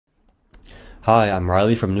Hi, I'm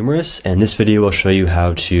Riley from Numerous, and this video will show you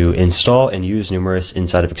how to install and use Numerous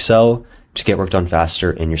inside of Excel to get work done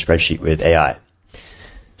faster in your spreadsheet with AI.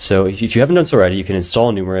 So if you haven't done so already, you can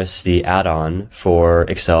install Numerous, the add-on for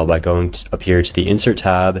Excel, by going up here to the Insert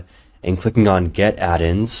tab and clicking on Get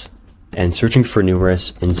Add-ins and searching for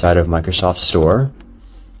Numerous inside of Microsoft Store.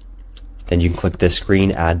 Then you can click this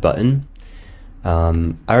green Add button.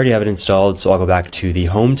 I already have it installed, so I'll go back to the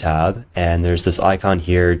Home tab, and there's this icon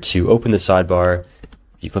here to open the sidebar.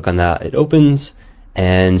 If you click on that, it opens,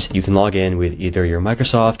 and you can log in with either your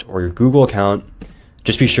Microsoft or your Google account.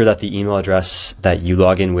 Just be sure that the email address that you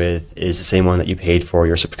log in with is the same one that you paid for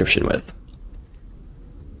your subscription with.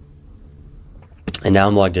 And now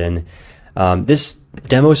I'm logged in. This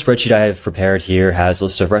demo spreadsheet I have prepared here has a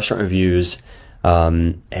list of restaurant reviews.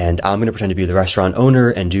 And I'm going to pretend to be the restaurant owner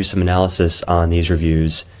and do some analysis on these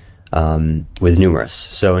reviews with Numerous.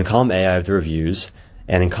 So in column A, I have the reviews,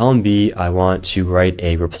 and in column B, I want to write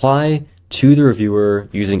a reply to the reviewer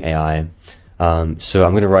using AI. So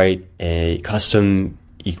I'm going to write a custom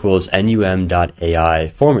equals num.ai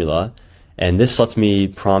formula, and this lets me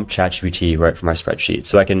prompt ChatGPT right from my spreadsheet.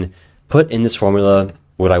 So I can put in this formula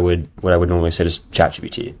what I would normally say to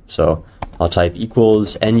ChatGPT. So I'll type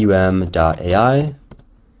equals num.ai,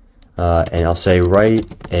 and I'll say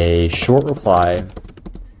write a short reply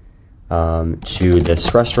to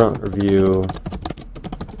this restaurant review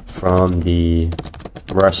from the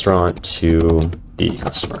restaurant to the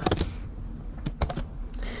customer.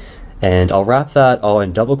 And I'll wrap that all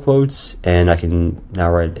in double quotes, and I can now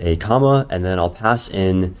write a comma, and then I'll pass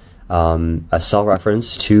in a cell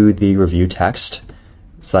reference to the review text.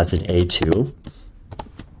 So that's an A2.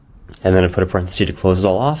 And then I put a parenthesis to close it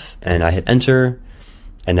all off, and I hit enter,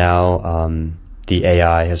 and now the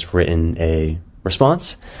AI has written a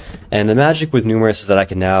response. And the magic with Numerous is that I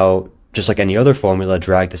can now, just like any other formula,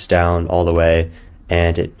 drag this down all the way,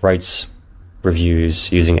 and it writes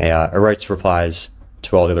reviews using AI, or writes replies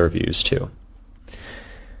to all the other reviews too.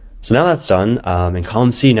 So now that's done. In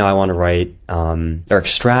column C, now I want to write or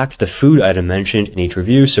extract the food item mentioned in each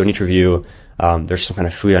review. So in each review, there's some kind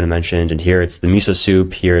of food item mentioned, and here it's the miso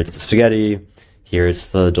soup, here it's the spaghetti, here it's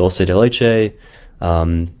the dulce de leche.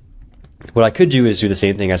 What I could do is do the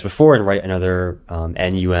same thing as before and write another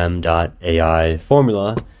num.ai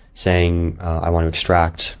formula saying I want to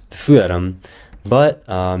extract the food item. But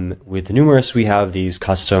with the Numerous, we have these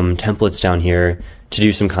custom templates down here to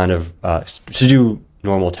do some kind of, to do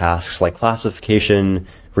normal tasks like classification,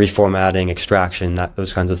 reformatting, extraction,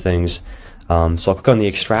 those kinds of things. So I'll click on the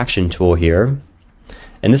extraction tool here,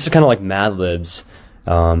 and this is kind of like Mad Libs,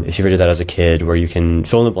 if you ever did that as a kid, where you can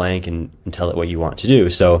fill in the blank and tell it what you want to do.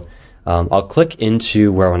 So I'll click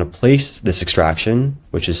into where I want to place this extraction,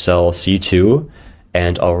 which is cell C2,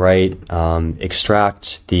 and I'll write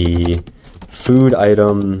extract the food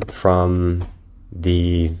item from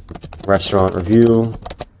the restaurant review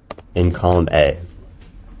in column A.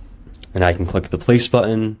 And I can click the place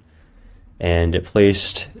button, and it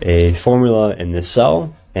placed a formula in this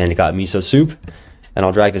cell, and it got miso soup, and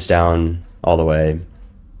I'll drag this down all the way,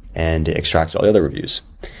 and it extracted all the other reviews.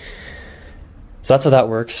 So that's how that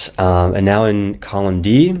works. And now in column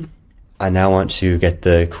D, I now want to get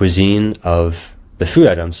the cuisine of the food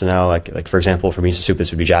item. So now, like for example, for miso soup,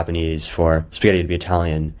 this would be Japanese. For spaghetti, it would be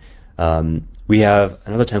Italian. We have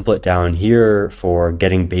another template down here for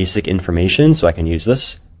getting basic information, so I can use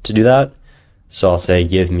this to do that. So I'll say,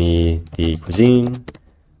 give me the cuisine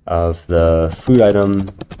of the food item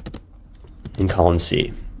in column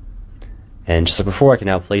C. And just like before, I can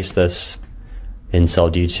now place this in cell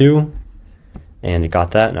D2, and it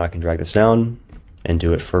got that. Now I can drag this down and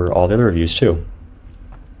do it for all the other reviews too.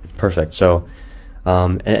 Perfect. So,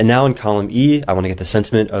 and now in column E, I want to get the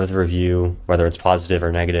sentiment of the review, whether it's positive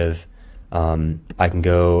or negative. I can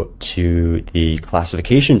go to the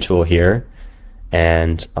classification tool here,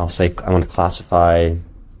 and I'll say I want to classify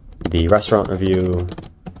the restaurant review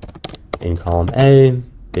in column A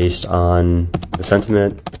based on the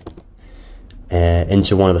sentiment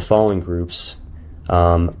into one of the following groups.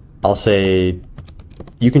 I'll say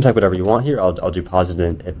you can type whatever you want here. I'll do positive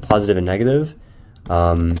and negative.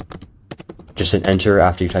 Just hit enter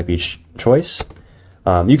after you type each choice.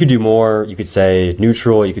 You could do more. You could say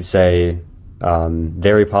neutral. You could say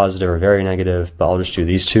very positive or very negative, but I'll just do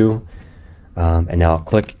these two. And now I'll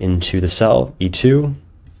click into the cell E2,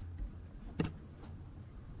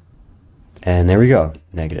 and there we go,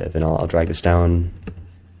 negative. And I'll drag this down,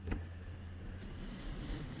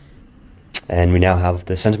 and we now have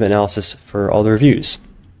the sentiment analysis for all the reviews.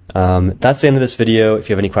 That's the end of this video. If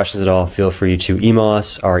you have any questions at all, feel free to email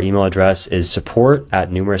us. Our email address is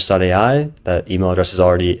support@numerous.ai. That email address is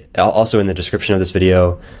already also in the description of this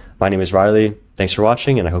video. My name is Riley. Thanks for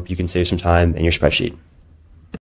watching, and I hope you can save some time in your spreadsheet.